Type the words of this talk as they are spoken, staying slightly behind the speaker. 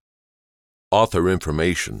author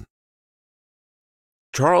information.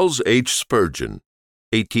 Charles H. Spurgeon,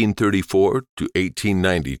 1834 to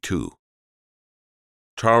 1892.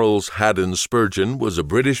 Charles Haddon Spurgeon was a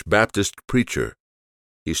British Baptist preacher.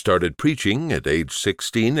 He started preaching at age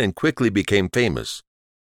 16 and quickly became famous.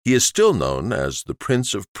 He is still known as the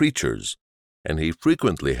Prince of Preachers, and he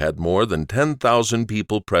frequently had more than 10,000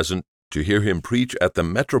 people present to hear him preach at the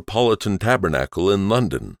Metropolitan Tabernacle in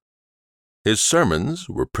London. His sermons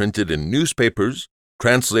were printed in newspapers,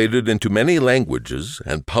 translated into many languages,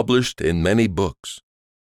 and published in many books.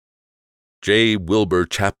 J. Wilbur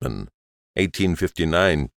Chapman,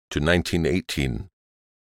 1859 to 1918.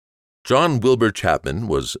 John Wilbur Chapman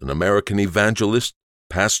was an American evangelist,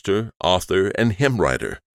 pastor, author, and hymn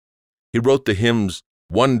writer. He wrote the hymns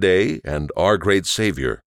One Day and Our Great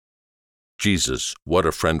Savior, Jesus, What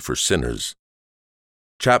a Friend for Sinners.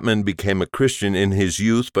 Chapman became a Christian in his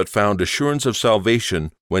youth but found assurance of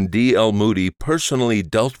salvation when D.L. Moody personally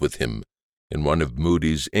dealt with him in one of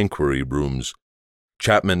Moody's inquiry rooms.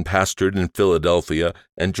 Chapman pastored in Philadelphia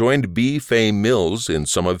and joined B. Fay Mills in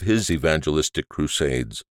some of his evangelistic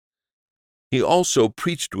crusades. He also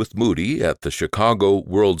preached with Moody at the Chicago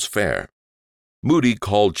World's Fair. Moody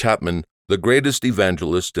called Chapman the greatest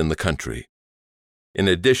evangelist in the country. In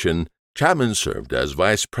addition, Chapman served as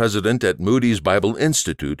vice president at Moody's Bible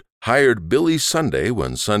Institute, hired Billy Sunday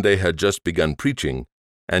when Sunday had just begun preaching,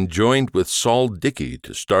 and joined with Saul Dickey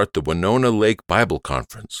to start the Winona Lake Bible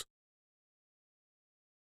Conference.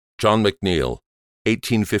 John McNeill,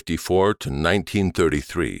 1854 to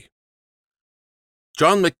 1933.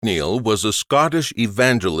 John McNeill was a Scottish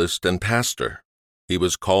evangelist and pastor. He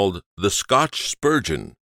was called the Scotch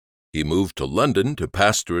Spurgeon. He moved to London to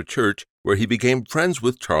pastor a church where he became friends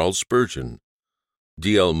with Charles Spurgeon.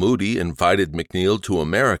 D.L. Moody invited McNeill to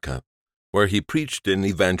America, where he preached in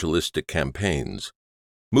evangelistic campaigns.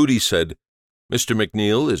 Moody said, "Mr.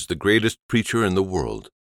 McNeill is the greatest preacher in the world."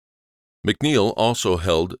 McNeill also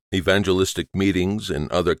held evangelistic meetings in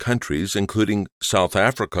other countries, including South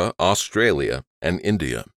Africa, Australia, and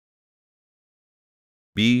India.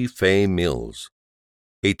 B. Fay Mills,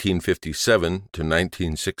 1857 to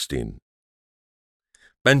 1916.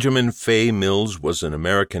 Benjamin Fay Mills was an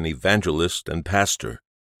American evangelist and pastor.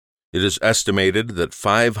 It is estimated that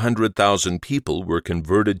 500,000 people were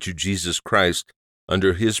converted to Jesus Christ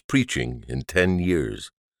under his preaching in 10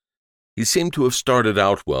 years. He seemed to have started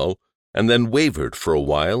out well, and then wavered for a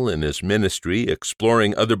while in his ministry,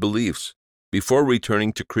 exploring other beliefs, before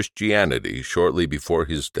returning to Christianity shortly before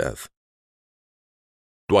his death.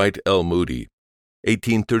 Dwight L. Moody,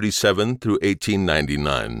 1837 through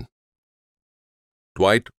 1899.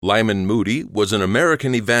 Dwight Lyman Moody was an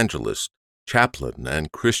American evangelist, chaplain,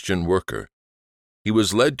 and Christian worker. He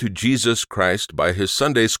was led to Jesus Christ by his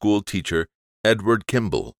Sunday school teacher, Edward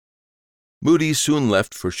Kimball. Moody soon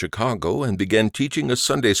left for Chicago and began teaching a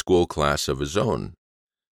Sunday school class of his own.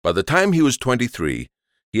 By the time he was 23,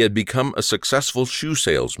 he had become a successful shoe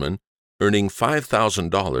salesman, earning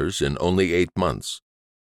 $5,000 in only 8 months.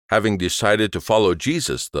 Having decided to follow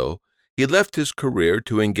Jesus, though, he left his career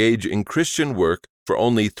to engage in Christian work for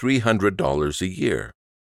only $300 a year.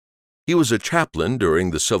 He was a chaplain during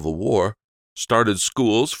the Civil War, started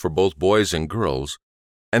schools for both boys and girls,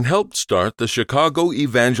 and helped start the Chicago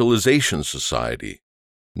Evangelization Society,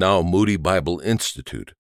 now Moody Bible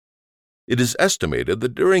Institute. It is estimated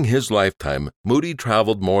that during his lifetime, Moody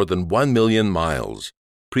traveled more than 1 million miles,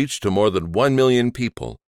 preached to more than 1 million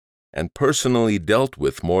people, and personally dealt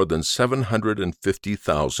with more than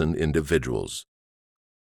 750,000 individuals.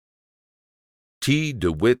 T.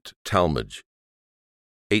 DeWitt Talmage,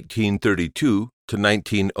 1832 to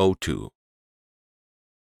 1902.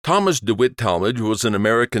 Thomas DeWitt Talmage was an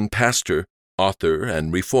American pastor, author,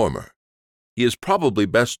 and reformer. He is probably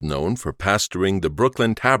best known for pastoring the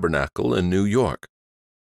Brooklyn Tabernacle in New York.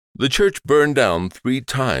 The church burned down 3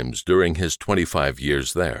 times during his 25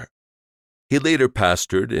 years there. He later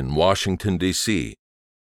pastored in Washington, D.C.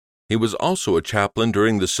 He was also a chaplain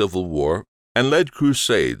during the Civil War and led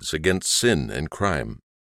crusades against sin and crime.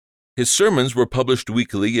 His sermons were published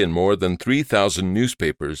weekly in more than 3,000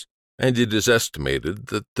 newspapers, and it is estimated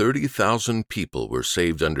that 30,000 people were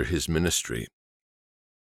saved under his ministry.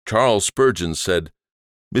 Charles Spurgeon said,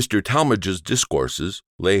 "Mr. Talmage's discourses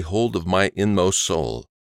lay hold of my inmost soul.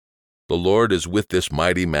 The Lord is with this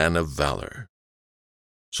mighty man of valor.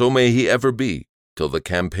 So may he ever be, till the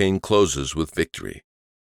campaign closes with victory.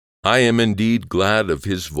 I am indeed glad of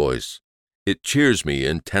his voice. It cheers me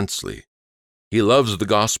intensely. He loves the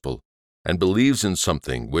gospel and believes in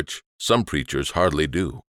something which some preachers hardly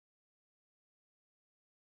do."